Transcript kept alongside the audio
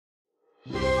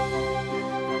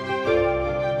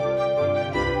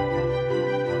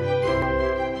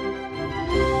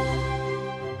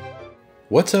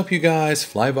What's up, you guys?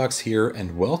 Flyvox here,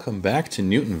 and welcome back to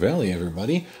Newton Valley,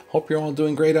 everybody. Hope you're all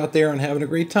doing great out there and having a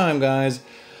great time, guys.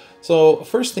 So,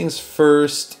 first things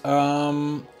first,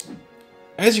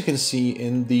 as you can see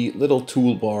in the little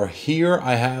toolbar here,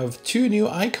 I have two new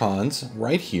icons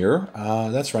right here.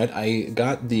 That's right, I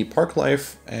got the Park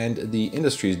Life and the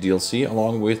Industries DLC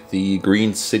along with the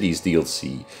Green Cities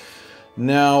DLC.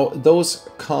 Now, those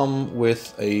come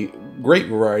with a great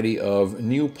variety of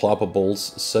new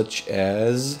ploppables, such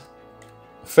as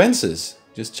fences.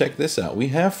 Just check this out. We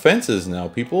have fences now,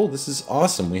 people. This is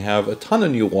awesome. We have a ton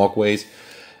of new walkways,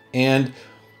 and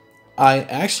I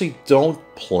actually don't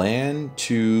plan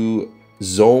to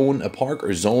zone a park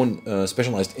or zone a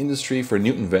specialized industry for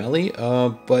Newton Valley,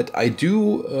 but I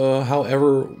do,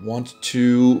 however, want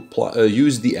to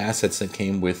use the assets that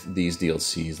came with these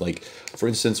DLCs. Like, for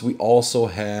instance, we also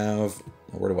have,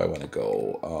 where do I want to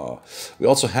go? We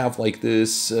also have like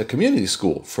this community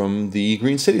school from the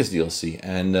Green Cities DLC,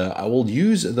 and I will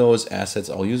use those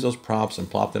assets, I'll use those props and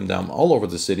plop them down all over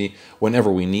the city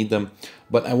whenever we need them,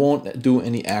 but I won't do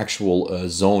any actual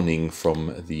zoning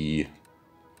from the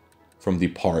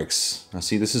parks. Now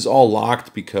see, this is all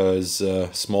locked because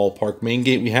small park main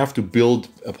gate. We have to build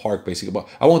a park basically, but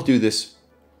I won't do this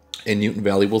in Newton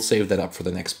Valley. We'll save that up for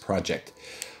the next project.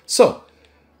 So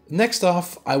next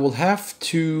off, I will have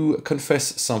to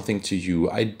confess something to you.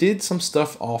 I did some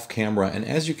stuff off camera, and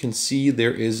as you can see,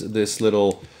 there is this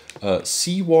little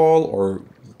seawall or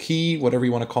key, whatever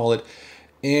you want to call it,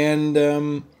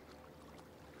 and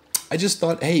I just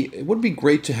thought, hey, it would be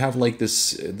great to have like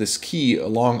this key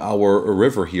along our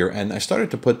river here, and I started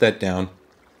to put that down,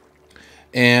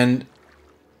 and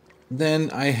then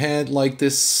I had like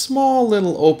this small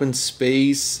little open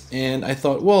space, and I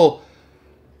thought, well,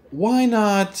 why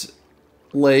not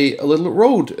lay a little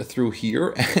road through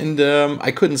here? And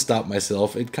I couldn't stop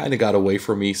myself. It kind of got away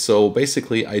from me, so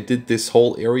basically I did this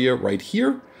whole area right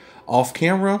here off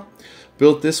camera,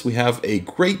 built this. We have a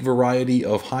great variety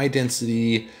of high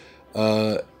density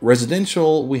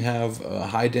residential, we have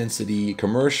high density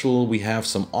commercial, we have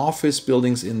some office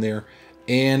buildings in there,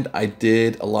 and I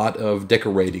did a lot of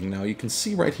decorating. Now you can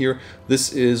see right here,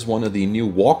 this is one of the new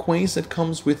walkways that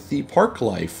comes with the Park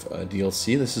Life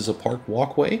DLC. This is a park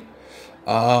walkway.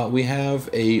 We have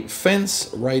a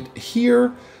fence right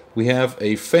here. We have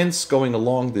a fence going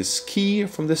along this quay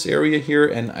from this area here,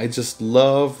 and I just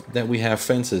love that we have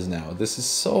fences now. This is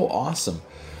so awesome.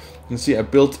 You can see I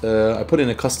put in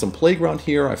a custom playground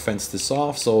here. I fenced this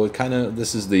off, so it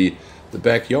this is the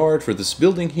backyard for this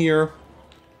building here.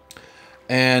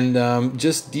 And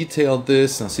just detailed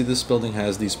this. Now see, this building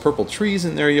has these purple trees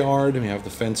in their yard, and we have the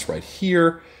fence right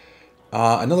here.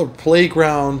 Another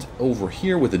playground over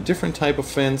here with a different type of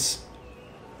fence.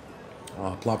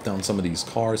 Plop down some of these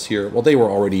cars here. Well, they were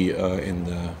already in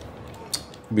the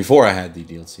before I had the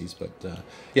DLCs, but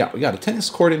yeah, we got a tennis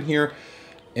court in here,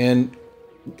 and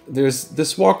there's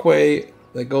this walkway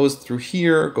that goes through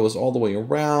here, goes all the way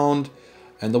around,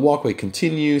 and the walkway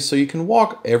continues, so you can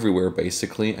walk everywhere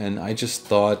basically. And I just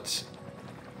thought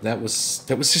that was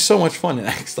just so much fun,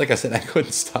 and like I said, I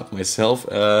couldn't stop myself.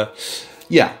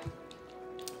 Yeah.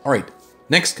 All right,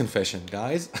 next confession,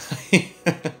 guys.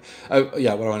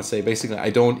 Yeah, what I want to say, basically, I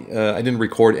didn't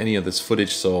record any of this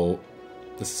footage, so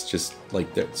this is just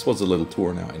like this was a little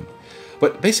tour now.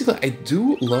 But basically, I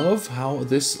do love how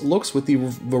this looks with the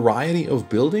variety of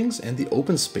buildings and the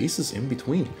open spaces in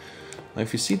between. Now,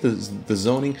 if you see the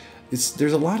zoning,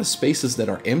 there's a lot of spaces that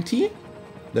are empty,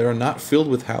 that are not filled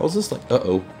with houses. Like,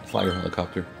 uh-oh, fire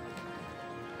helicopter.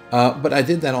 But I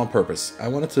did that on purpose. I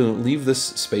wanted to leave this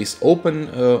space open,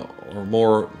 or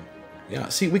more. Yeah,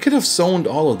 see, we could have zoned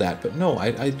all of that, but no,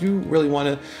 I do really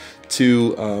want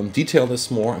to detail this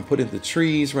more and put in the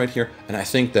trees right here, and I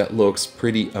think that looks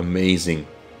pretty amazing.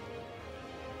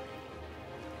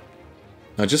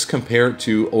 Now just compare it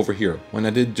to over here when I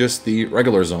did just the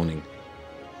regular zoning.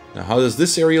 Now how does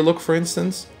this area look, for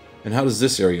instance, and how does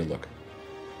this area look?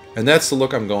 And that's the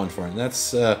look I'm going for, and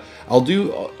that's I'll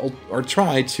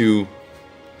try to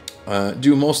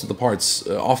do most of the parts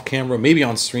off camera, maybe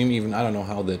on stream even. I don't know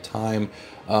how the time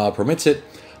permits it.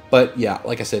 But yeah,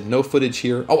 like I said, no footage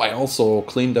here. Oh, I also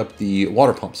cleaned up the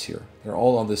water pumps here. They're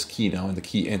all on this key now, and the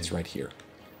key ends right here.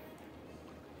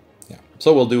 Yeah,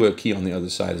 so we'll do a key on the other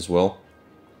side as well.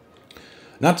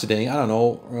 Not today, I don't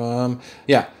know.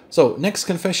 Yeah, so next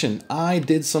confession. I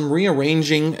did some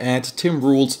rearranging at Tim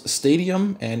Rule's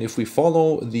Stadium, and if we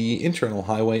follow the internal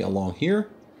highway along here,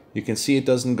 you can see it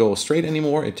doesn't go straight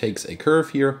anymore. It takes a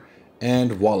curve here.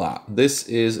 And voila, this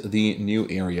is the new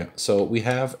area. So we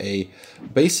have a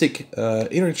basic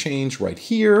interchange right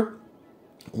here.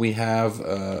 we have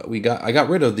I got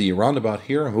rid of the roundabout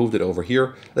here. I moved it over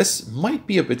here. This might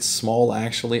be a bit small,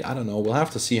 actually. I don't know. We'll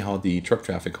have to see how the truck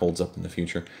traffic holds up in the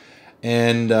future.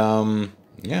 And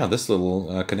yeah, this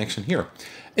little connection here.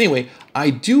 Anyway, I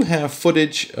do have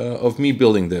footage of me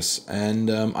building this, and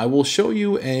I will show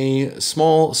you a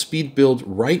small speed build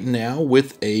right now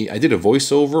with I did a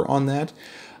voiceover on that.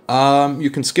 You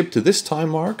can skip to this time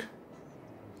mark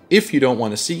if you don't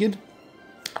want to see it,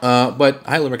 but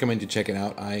I highly recommend you check it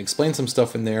out. I explained some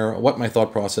stuff in there, what my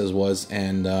thought process was,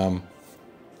 and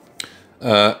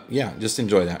yeah, just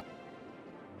enjoy that.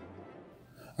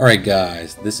 Alright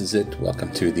guys, this is it.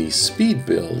 Welcome to the speed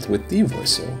build with the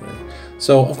voiceover.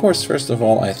 So, of course, first of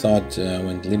all, I thought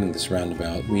when deleting this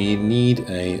roundabout, we need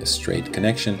a straight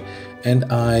connection, and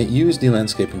I used the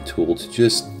landscaping tool to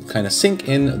just kind of sink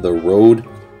in the road,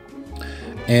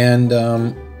 and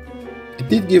it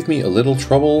did give me a little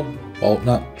trouble. Well,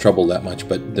 not trouble that much,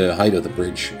 but the height of the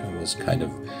bridge was kind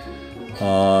of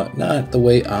not the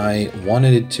way I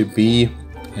wanted it to be,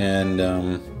 and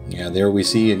yeah, there we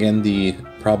see again the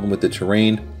problem with the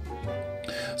terrain.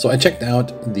 So I checked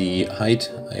out the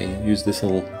height. I used this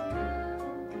little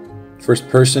first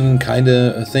person kind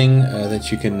of thing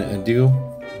that you can do,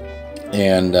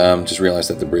 and just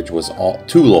realized that the bridge was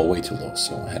too low, way too low,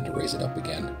 so I had to raise it up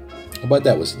again. But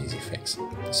that was an easy fix.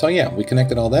 So yeah, we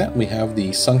connected all that. We have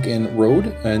the sunk in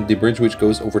road and the bridge which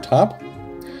goes over top.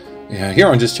 Yeah, here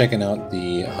I'm just checking out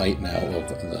the height now of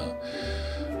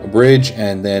the bridge,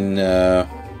 and then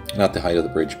not the height of the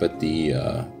bridge, but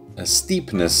the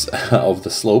steepness of the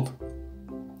slope,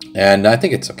 and I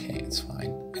think it's okay. It's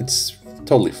fine. It's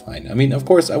totally fine. I mean, of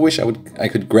course, I wish I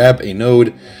could grab a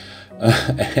node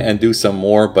and do some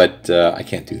more, but I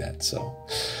can't do that. So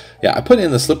yeah, I put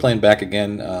in the slip lane back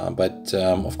again, but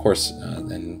of course,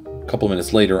 then a couple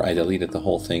minutes later, I deleted the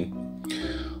whole thing.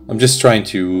 I'm just trying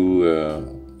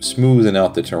to smoothen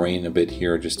out the terrain a bit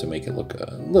here, just to make it look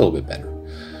a little bit better.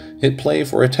 Hit play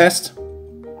for a test.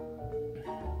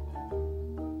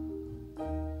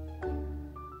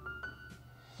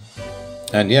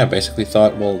 And yeah, basically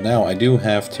thought, well, now I do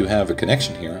have to have a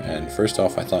connection here. And first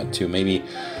off, I thought to maybe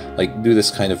like do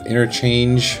this kind of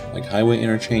interchange, like highway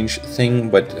interchange thing.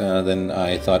 But then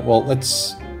I thought, well,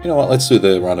 let's do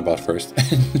the roundabout first.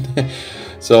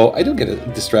 So I do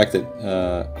get distracted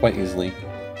quite easily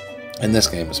in this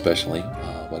game, especially.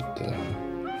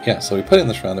 Yeah, so we put in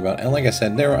this roundabout, and like I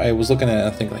said, there I was looking at it,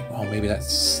 I think like, oh, maybe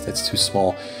that's too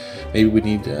small. Maybe we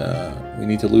need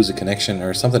to lose a connection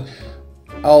or something.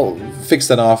 I'll fix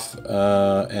that off,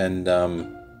 and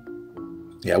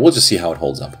yeah, we'll just see how it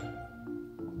holds up.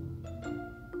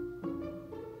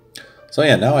 So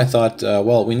yeah, now I thought,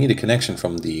 well, we need a connection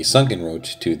from the sunken road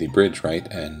to the bridge, right?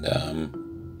 And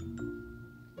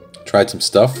tried some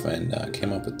stuff and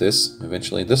came up with this.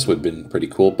 Eventually, this would have been pretty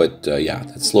cool, but yeah,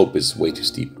 that slope is way too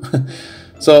steep.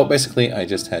 So basically, I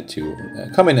just had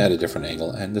to come in at a different angle,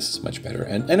 and this is much better.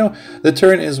 And I know the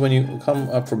turn is when you come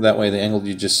up from that way, the angle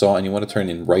you just saw, and you want to turn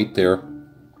in right there.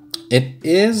 It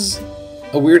is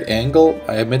a weird angle,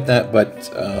 I admit that, but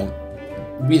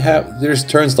there's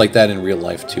turns like that in real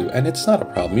life too, and it's not a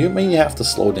problem. You may have to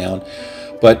slow down,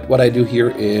 but what I do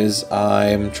here is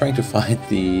I'm trying to find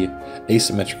the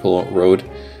asymmetrical road,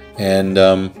 and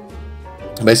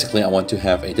basically, I want to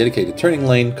have a dedicated turning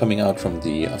lane coming out from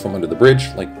under the bridge,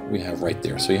 like we have right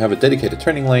there. So you have a dedicated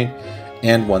turning lane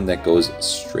and one that goes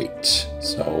straight.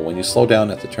 So when you slow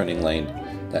down at the turning lane,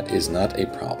 that is not a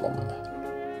problem.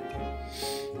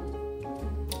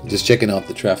 Just checking out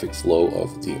the traffic flow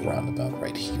of the roundabout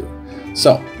right here.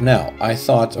 So now I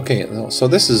thought, okay, so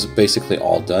this is basically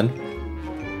all done,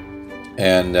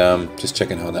 and just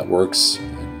checking how that works.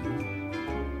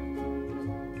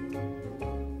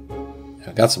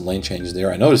 I got some lane changes there.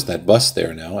 I noticed that bus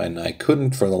there now, and I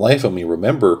couldn't for the life of me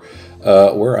remember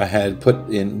where I had put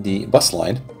in the bus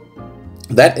line.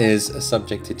 That is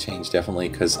subject to change, definitely,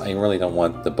 because I really don't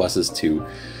want the buses to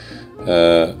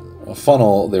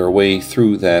funnel their way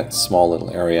through that small little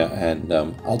area, and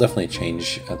I'll definitely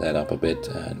change that up a bit.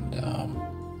 And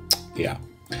yeah,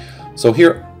 so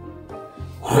here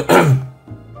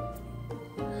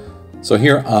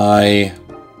I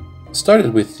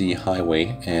started with the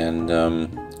highway, and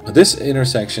this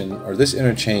intersection, or this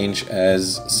interchange,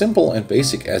 as simple and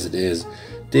basic as it is,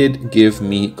 did give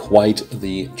me quite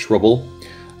the trouble.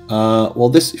 Well,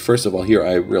 this, first of all, here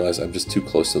I realized I'm just too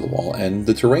close to the wall, and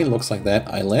the terrain looks like that.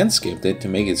 I landscaped it to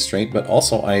make it straight, but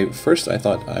also I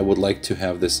thought I would like to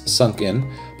have this sunk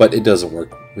in, but it doesn't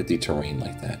work with the terrain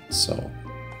like that, so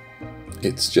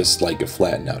it's just like a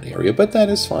flattened out area, but that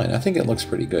is fine. I think it looks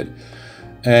pretty good.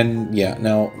 And yeah,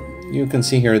 now you can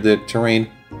see here the terrain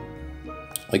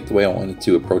like the way I wanted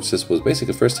to approach this was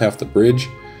basically first have the bridge,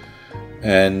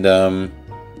 and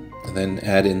then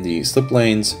add in the slip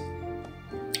lanes.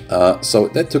 So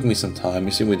that took me some time.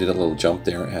 You see, we did a little jump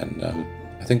there, and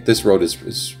I think this road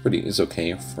is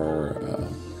okay for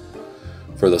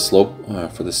the slope,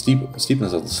 for the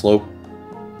steepness of the slope.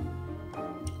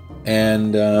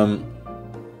 And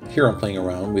here I'm playing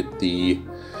around with the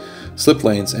slip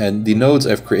lanes, and the nodes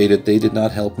I've created, they did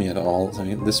not help me at all. I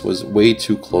mean, this was way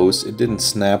too close. It didn't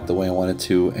snap the way I wanted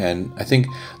to, and I think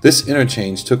this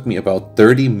interchange took me about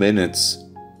 30 minutes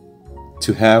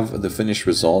to have the finished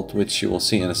result, which you will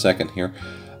see in a second here.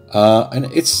 And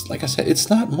it's, like I said, it's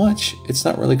not much. It's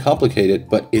not really complicated,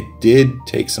 but it did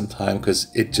take some time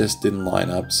because it just didn't line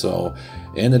up. So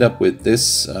I ended up with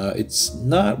this. It's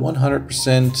not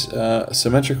 100%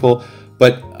 symmetrical,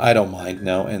 but I don't mind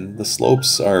now. And the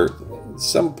slopes are,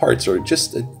 some parts are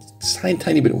just a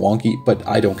tiny bit wonky, but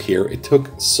I don't care. It took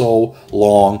so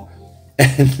long,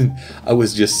 and I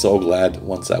was just so glad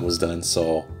once that was done.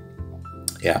 So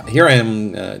yeah, here I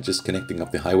am just connecting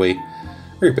up the highway.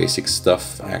 Very basic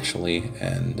stuff, actually,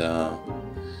 and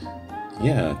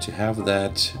yeah, to have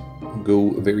that go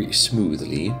very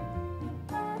smoothly.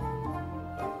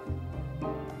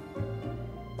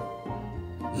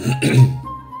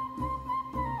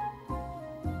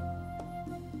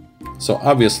 So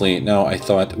obviously now I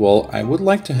thought, well, I would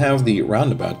like to have the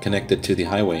roundabout connected to the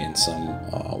highway in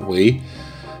some way.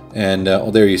 And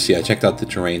oh, there you see, I checked out the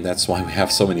terrain. That's why we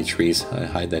have so many trees. I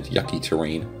hide that yucky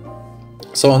terrain.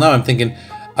 So now I'm thinking,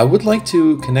 I would like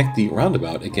to connect the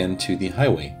roundabout again to the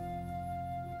highway.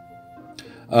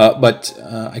 But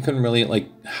I couldn't really, like,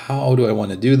 how do I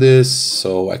want to do this?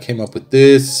 So I came up with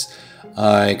this.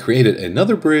 I created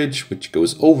another bridge which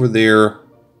goes over there.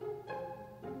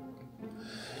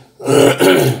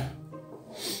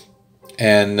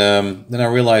 And then I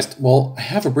realized, well, I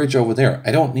have a bridge over there.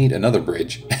 I don't need another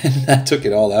bridge. And I took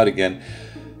it all out again.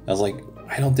 I was like,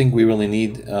 I don't think we really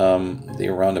need the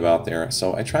roundabout there.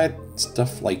 So I tried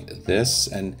stuff like this,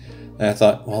 and I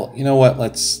thought, well, you know what?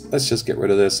 Let's just get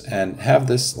rid of this and have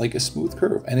this like a smooth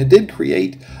curve. And it did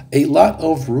create a lot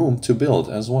of room to build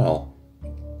as well.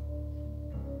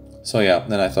 So yeah,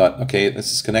 then I thought, okay,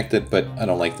 this is connected, but I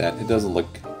don't like that. It doesn't look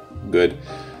good.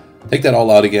 Take that all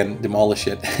out again, demolish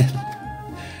it.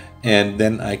 And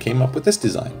then I came up with this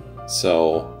design.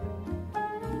 So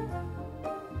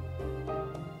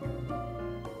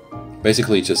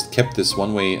basically just kept this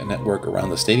one-way network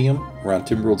around the stadium, around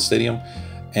Timberwolves Stadium,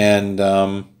 and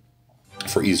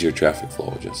for easier traffic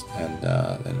flow, and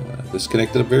this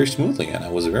connected up very smoothly, and I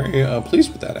was very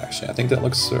pleased with that, actually. I think that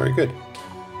looks very good.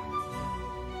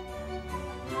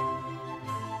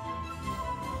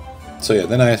 So yeah,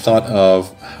 then I thought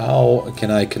of how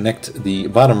can I connect the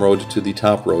bottom road to the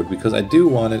top road, because I do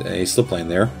wanted a slip lane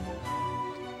there.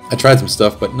 I tried some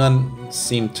stuff, but none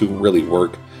seemed to really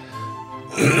work.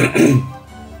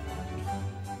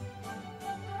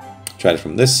 Tried it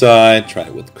from this side, tried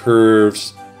it with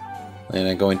curves, and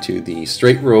I go into the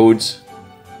straight roads.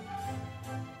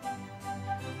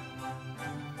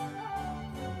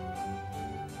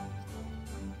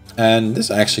 And this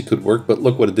actually could work, but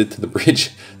look what it did to the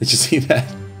bridge. Did you see that?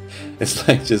 It's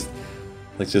like just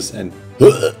and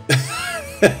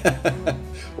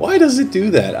why does it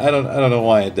do that? I don't know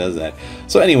why it does that.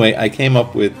 So anyway, I came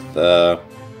up with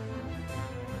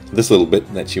this little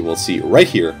bit that you will see right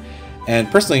here.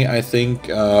 And personally, I think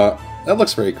that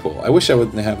looks very cool. I wish I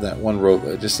would have that one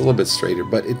road just a little bit straighter,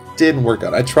 but it didn't work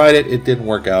out. I tried it, it didn't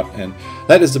work out, and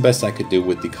that is the best I could do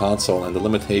with the console and the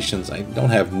limitations. I don't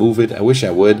have Move It. I wish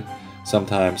I would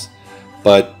sometimes,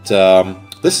 but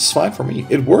this is fine for me.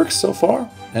 It works so far,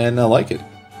 and I like it.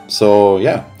 So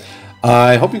yeah,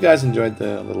 I hope you guys enjoyed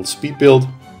the little speed build,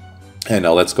 and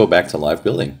now let's go back to live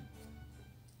building.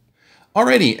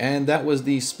 Alrighty, and that was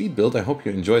the speed build. I hope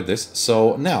you enjoyed this.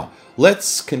 So now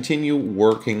let's continue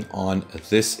working on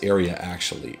this area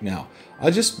actually. Now, I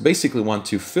just basically want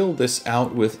to fill this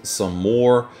out with some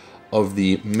more of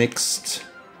the mixed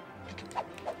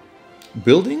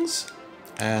buildings.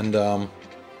 And yeah,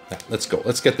 let's go.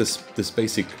 Let's get this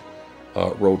basic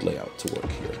road layout to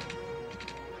work here.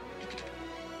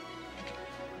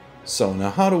 So now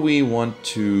how do we want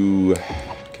to...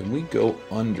 Can we go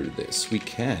under this? We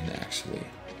can, actually.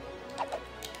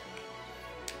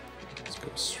 Let's go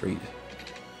straight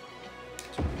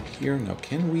to here. Now,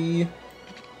 can we...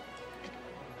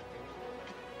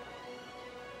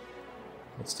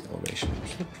 What's the elevation?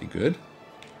 It's pretty good.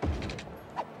 I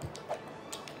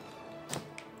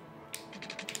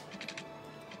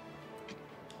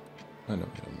don't know.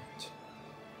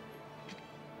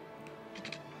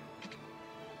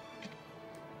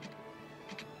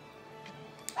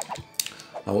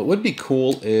 Now, what would be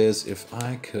cool is if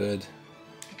I could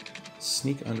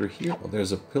sneak under here. Oh,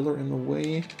 there's a pillar in the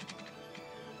way.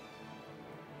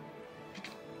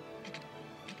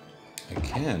 I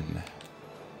can.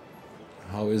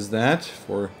 How is that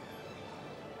for...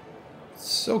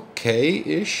 It's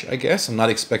okay-ish, I guess. I'm not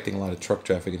expecting a lot of truck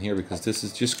traffic in here because this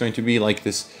is just going to be like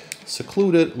this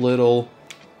secluded little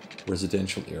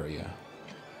residential area.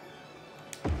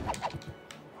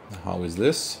 How is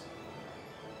this?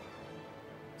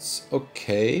 It's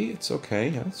okay. It's okay.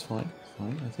 Yeah, it's fine. It's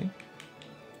fine, I think.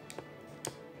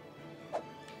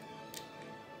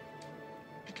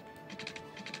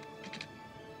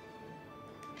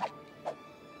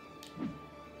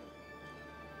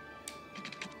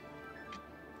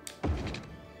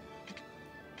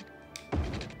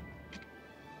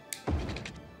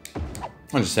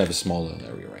 I'll just have a small little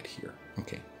area right here.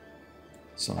 Okay.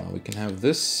 So now we can have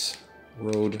this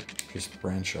road just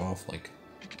branch off like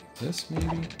this,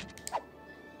 maybe.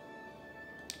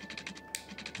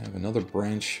 Have another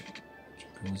branch which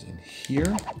goes in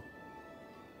here.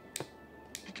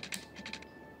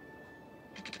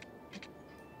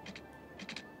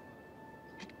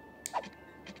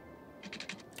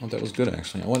 Oh, that was good,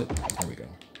 actually. I want it. There we go.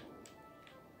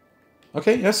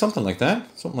 Okay, yeah, something like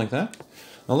that. Something like that.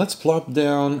 Now let's plop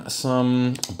down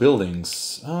some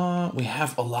buildings. We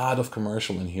have a lot of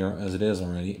commercial in here as it is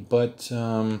already, but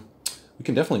we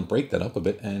can definitely break that up a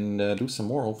bit and do some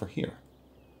more over here.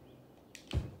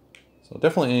 So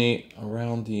definitely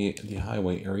around the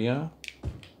highway area.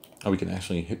 Oh, we can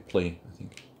actually hit play, I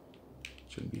think.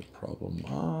 Shouldn't be a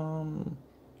problem.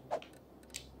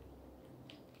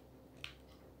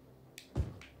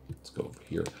 Let's go over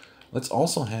here. Let's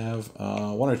also have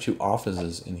 1 or 2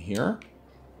 offices in here.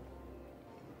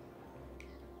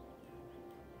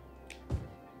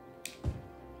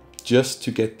 Just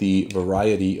to get the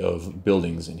variety of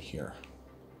buildings in here.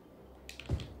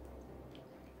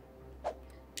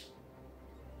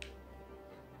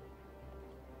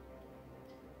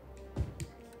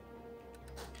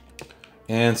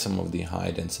 And some of the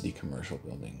high density commercial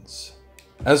buildings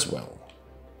as well.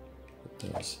 With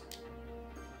those.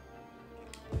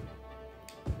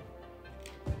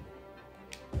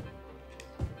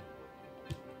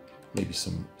 Maybe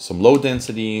some low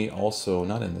density also,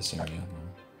 not in this area. No.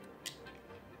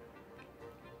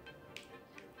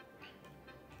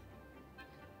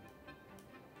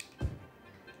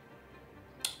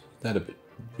 That a bit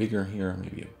bigger here,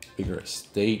 maybe a bigger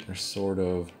estate or sort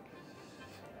of.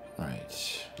 All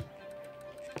right.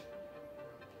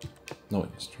 No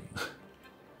industry.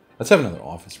 Let's have another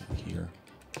office right here.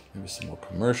 Maybe some more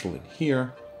commercial in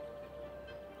here.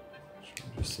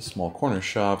 Just a small corner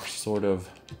shop, sort of.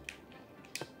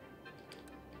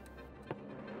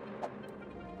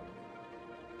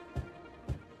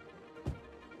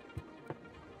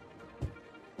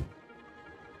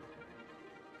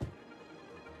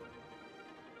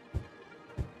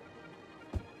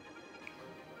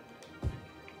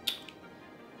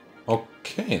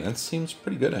 Okay, that seems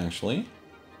pretty good actually.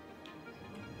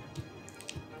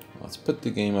 Let's put the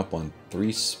game up on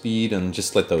 3 speed and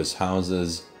just let those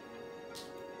houses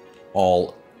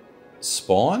all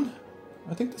spawn.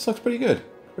 I think this looks pretty good.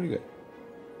 Pretty good.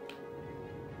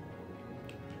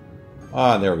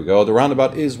 Ah, there we go. The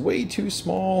roundabout is way too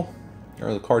small.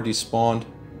 Or the car despawned.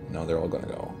 No, they're all gonna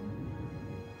go.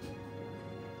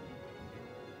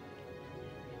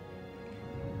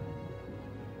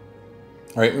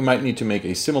 Alright, we might need to make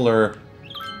a similar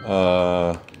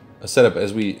a setup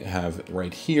as we have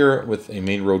right here with a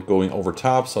main road going over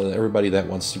top so that everybody that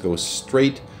wants to go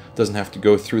straight doesn't have to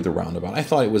go through the roundabout. I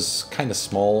thought it was kind of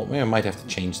small. Maybe I might have to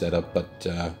change that up, but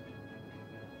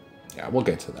yeah, we'll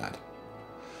get to that.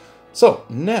 So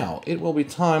now it will be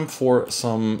time for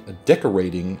some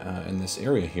decorating in this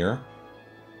area here.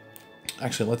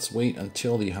 Actually, let's wait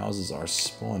until the houses are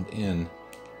spawned in.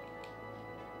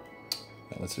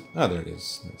 Let's do, oh, there it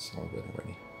is. That's all good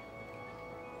already.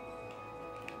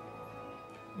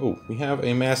 Oh, we have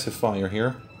a massive fire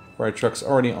here. Fire truck's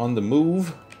already on the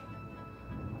move.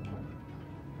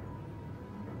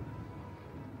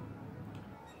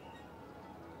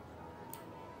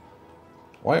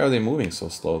 Why are they moving so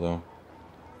slow, though?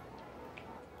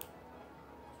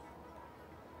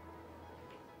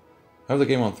 I have the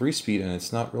game on 3 speed, and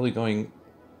it's not really going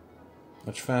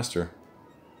much faster.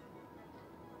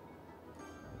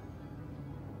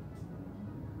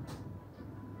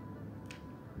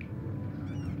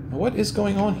 What is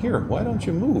going on here? Why don't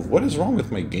you move? What is wrong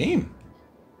with my game?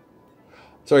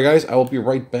 Sorry guys, I will be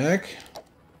right back.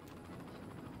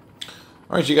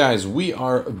 Alright you guys, we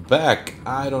are back.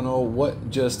 I don't know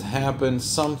what just happened.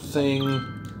 Something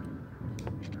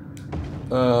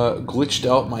glitched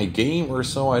out my game or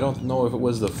so. I don't know if it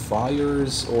was the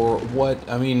fires or what.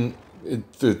 I mean,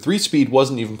 the 3-speed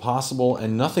wasn't even possible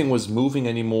and nothing was moving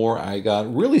anymore. I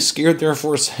got really scared there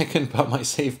for a second about my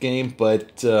save game,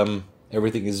 but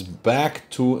everything is back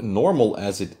to normal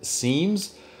as it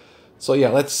seems. So yeah,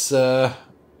 let's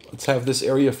have this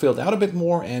area filled out a bit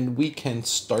more and we can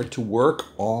start to work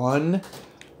on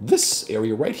this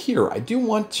area right here. I do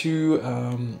want to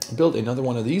build another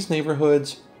one of these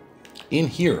neighborhoods in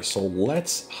here, so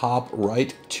let's hop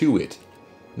right to it.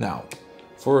 Now,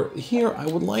 for here, I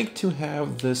would like to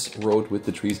have this road with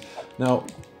the trees. Now,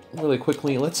 really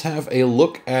quickly, let's have a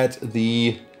look at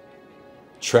the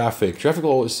traffic. Traffic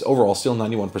flow is overall still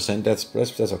 91%.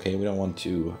 That's okay. We don't want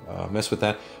to mess with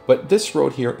that. But this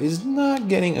road here is not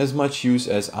getting as much use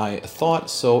as I thought,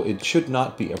 so it should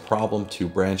not be a problem to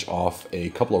branch off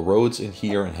a couple of roads in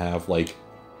here and have like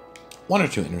 1 or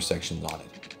 2 intersections on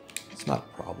it. It's not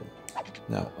a problem.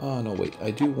 Now, oh no, wait. I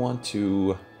do want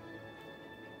to...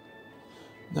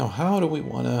 Now, how do we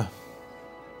want to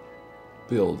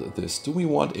build this? Do we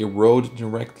want a road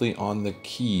directly on the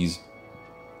keys?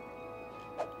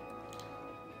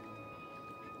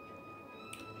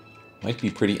 Might be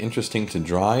pretty interesting to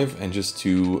drive and just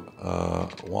to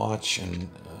watch and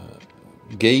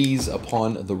gaze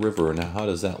upon the river. Now, how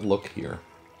does that look here?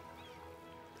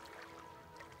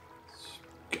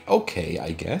 Okay,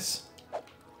 I guess.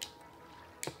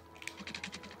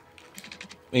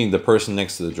 I mean, the person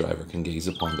next to the driver can gaze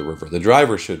upon the river. The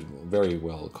driver should very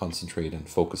well concentrate and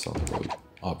focus on the road,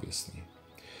 obviously.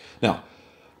 Now,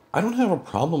 I don't have a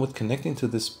problem with connecting to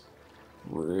this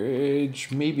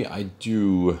bridge. Maybe I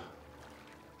do...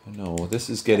 No, this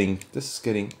is getting, no,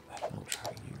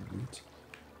 try route.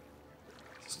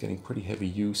 This is getting pretty heavy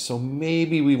use, so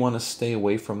maybe we want to stay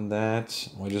away from that.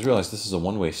 Oh, I just realized this is a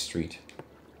one-way street.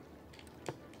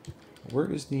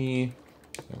 Where is the,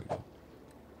 there we go.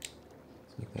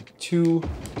 Let's make that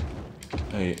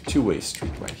a two-way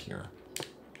street right here.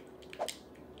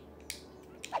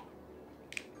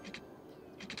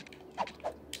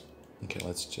 Okay,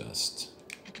 let's just...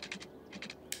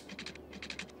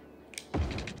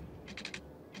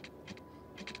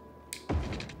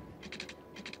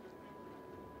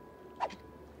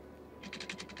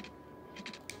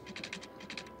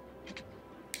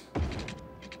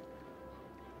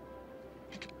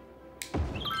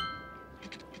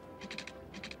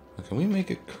 Can we make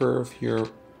a curve here?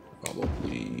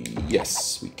 Probably.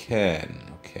 Yes, we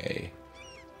can. Okay.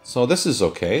 So this is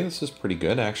okay. This is pretty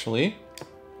good, actually.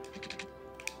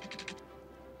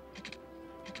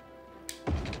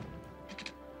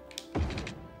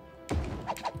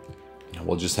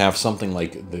 We'll just have something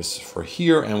like this for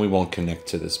here, and we won't connect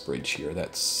to this bridge here.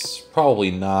 That's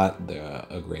probably not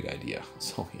a great idea.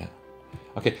 So, yeah.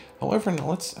 Okay, however, now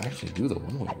let's actually do the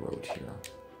one-way road here.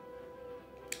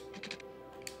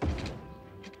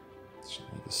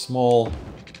 Small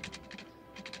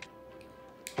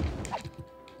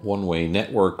one-way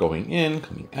network going in,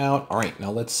 coming out. All right,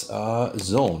 now let's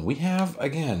zone. We have,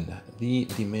 again, the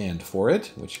demand for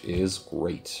it, which is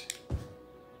great.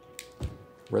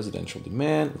 Residential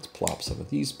demand. Let's plop some of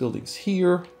these buildings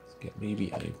here. Let's get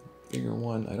maybe a bigger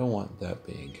one. I don't want that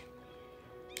big.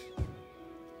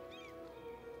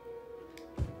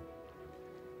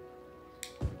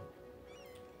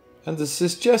 And this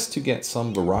is just to get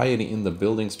some variety in the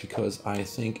buildings because I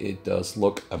think it does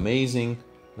look amazing.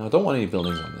 Now, I don't want any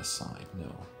buildings on this side,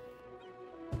 no.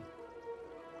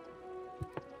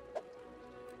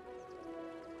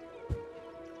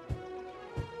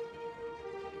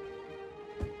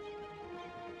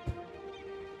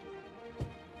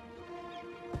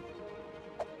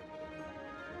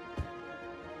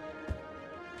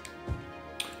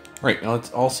 All right, now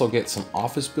let's also get some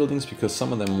office buildings because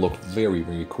some of them look very,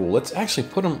 very cool. Let's actually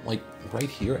put them like right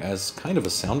here as kind of a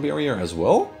sound barrier as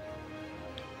well.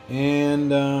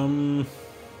 And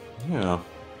yeah.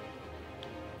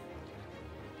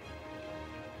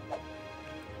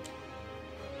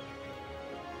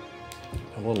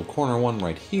 A little corner one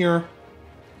right here.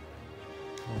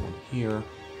 One here.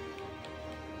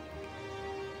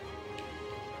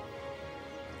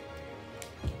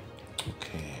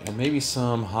 And maybe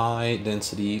some high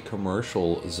density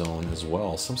commercial zone as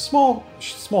well. Some small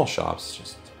shops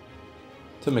just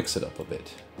to mix it up a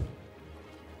bit.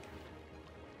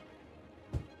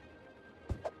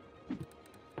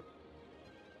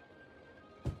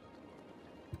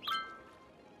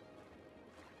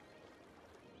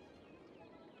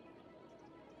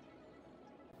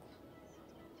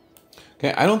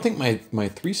 Okay, I don't think my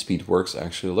 3-speed works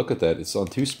actually. Look at that. It's on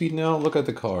 2-speed now. Look at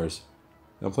the cars.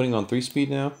 I'm putting on 3-speed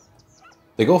now.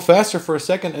 They go faster for a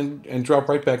second and drop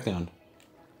right back down.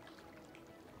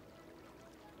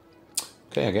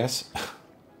 Okay, I guess.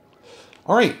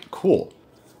 All right, cool.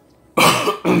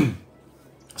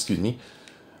 Excuse me.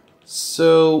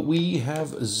 So we have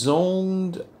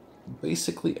zoned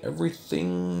basically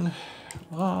everything.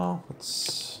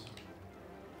 Let's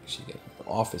actually get the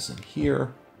office in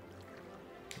here.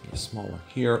 Smaller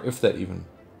here, if that even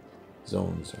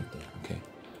zones right there. Okay.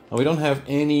 Now we don't have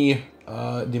any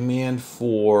demand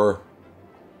for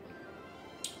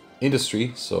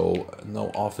industry, so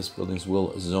no office buildings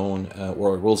will zone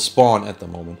or will spawn at the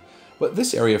moment. But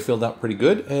this area filled out pretty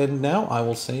good, and now I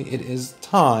will say it is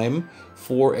time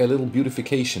for a little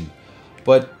beautification.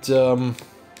 But I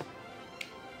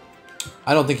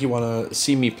don't think you want to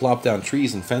see me plop down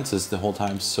trees and fences the whole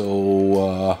time,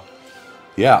 so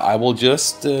yeah, I will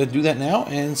just do that now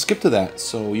and skip to that.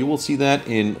 So you will see that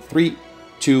in 3,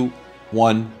 2,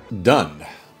 1, done.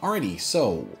 Alrighty,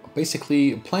 so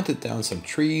basically planted down some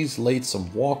trees, laid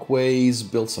some walkways,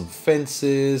 built some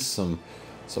fences, some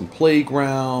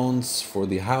playgrounds for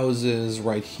the houses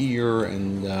right here,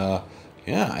 and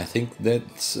yeah, I think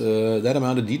that's that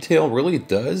amount of detail really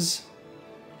does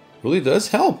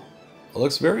help. It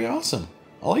looks very awesome.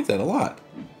 I like that a lot.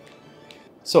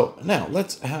 So now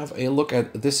let's have a look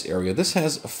at this area. This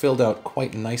has filled out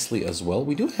quite nicely as well.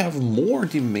 We do have more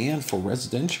demand for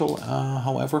residential,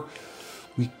 however.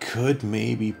 We could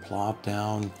maybe plop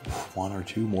down 1 or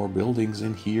 2 more buildings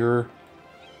in here.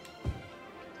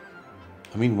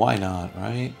 I mean, why not,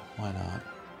 right? Why not?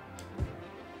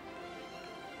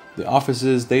 The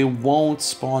offices, they won't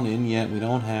spawn in yet. We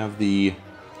don't have the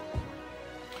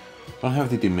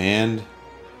demand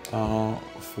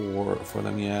for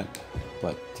them yet,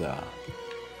 but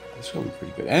it's gonna be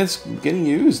pretty good, and it's getting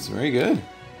used. Very good.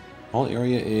 The whole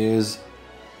area is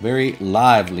very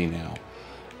lively now.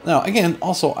 Now, again,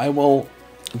 also I will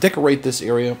decorate this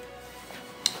area,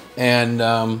 and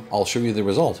I'll show you the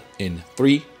result in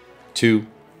 3, 2,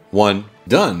 1,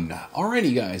 done.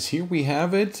 Alrighty, guys, here we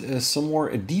have it. Some more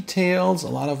details. A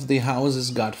lot of the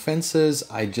houses got fences.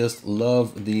 I just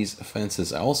love these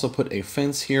fences. I also put a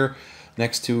fence here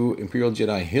next to Imperial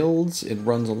Jedi Hills. It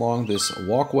runs along this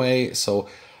walkway. So,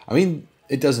 I mean,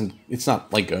 it's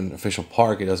not like an official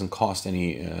park. It doesn't cost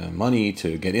any money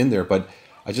to get in there, but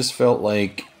I just felt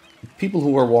like people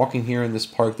who are walking here in this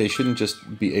park, they shouldn't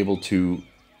just be able to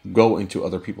go into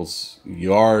other people's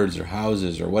yards or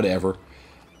houses or whatever.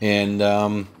 And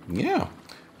yeah,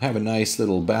 have a nice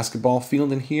little basketball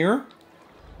field in here.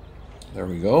 There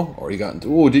we go. Already got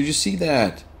into. Oh, did you see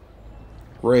that?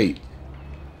 Great.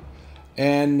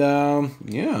 And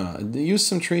yeah, use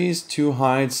some trees to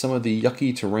hide some of the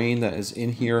yucky terrain that is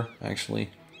in here. Actually,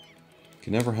 you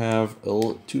can never have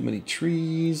too many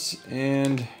trees.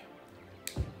 And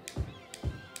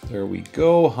there we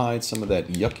go. Hide some of that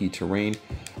yucky terrain.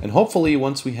 And hopefully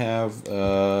once we have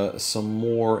some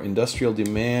more industrial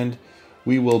demand,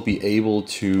 we will be able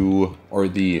to, or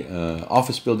the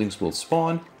office buildings will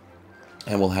spawn,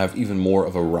 and we'll have even more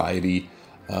of a variety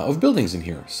of buildings in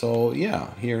here. So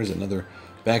yeah, here's another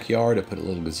backyard. I put a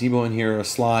little gazebo in here, a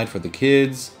slide for the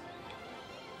kids.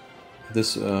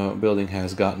 This building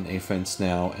has gotten a fence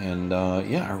now, and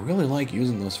yeah, I really like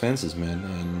using those fences, man,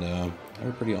 and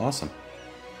they're pretty awesome.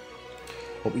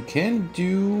 What we can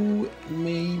do,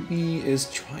 maybe, is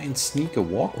try and sneak a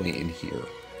walkway in here.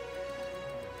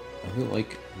 I really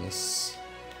like this.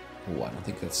 Oh, I don't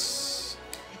think that's...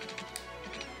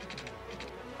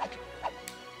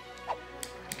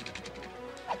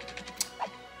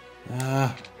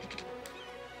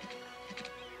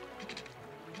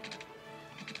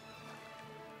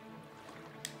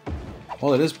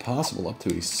 Well, it is possible up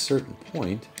to a certain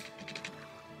point.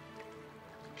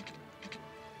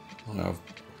 I've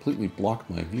completely blocked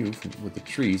my view with the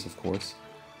trees, of course.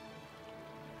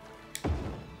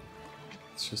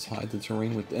 Let's just hide the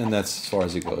terrain with, and that's as far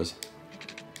as it goes.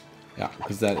 Yeah,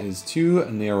 because that is too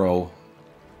narrow.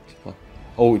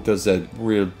 Oh, it does that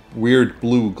weird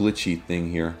blue glitchy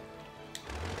thing here.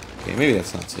 Okay, maybe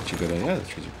that's not such a good idea. The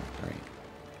trees are great.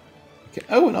 Okay.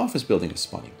 Oh, an office building is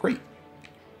spawning. Great.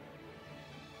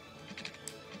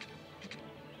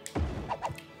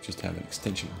 Just have an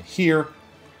extension here.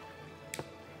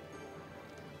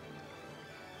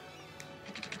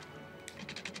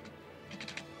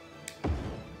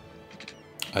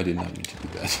 I did not mean to do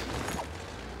that.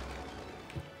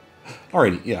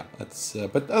 Alrighty, yeah, that's.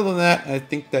 But other than that, I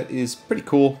think that is pretty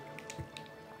cool.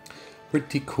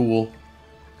 Pretty cool.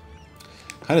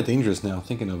 Kind of dangerous now,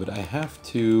 thinking of it. I have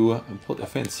to put a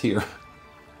fence here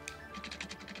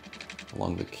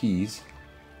along the keys.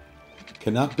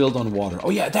 Cannot build on water.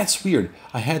 Oh yeah, that's weird.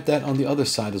 I had that on the other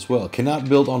side as well. Cannot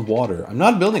build on water. I'm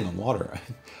not building on water.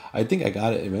 I think I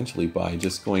got it eventually by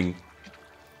just going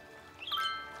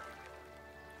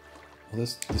Will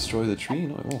this destroy the tree?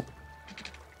 No, it won't.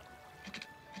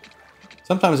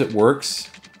 Sometimes it works,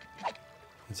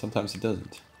 and sometimes it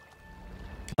doesn't.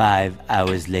 5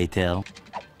 hours later.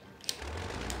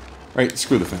 Right,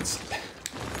 screw the fence.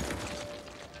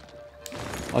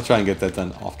 I'll try and get that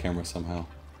done off camera somehow.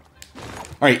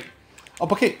 Alright.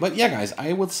 Okay, but yeah, guys,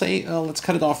 I would say let's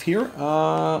cut it off here.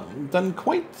 Done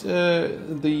quite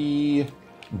the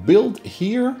build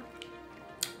here.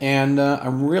 And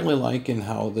I'm really liking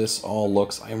how this all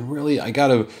looks. I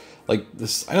gotta, like,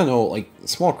 this, I don't know, like,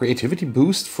 small creativity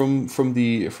boost from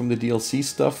the DLC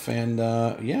stuff. And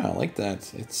yeah, I like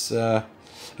that. It's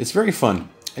very fun.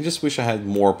 I just wish I had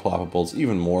more ploppables,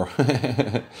 even more,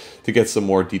 to get some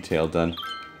more detail done.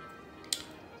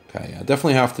 Okay, I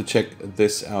definitely have to check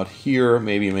this out here.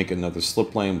 Maybe make another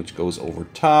slip lane which goes over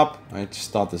top. I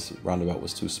just thought this roundabout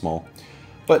was too small.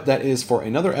 But that is for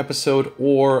another episode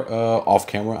or off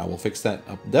camera. I will fix that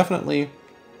up definitely.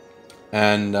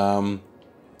 And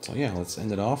so yeah, let's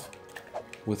end it off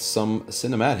with some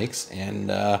cinematics.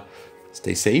 And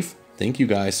stay safe. Thank you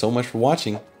guys so much for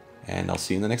watching. And I'll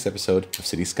see you in the next episode of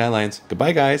City Skylines.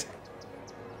 Goodbye, guys.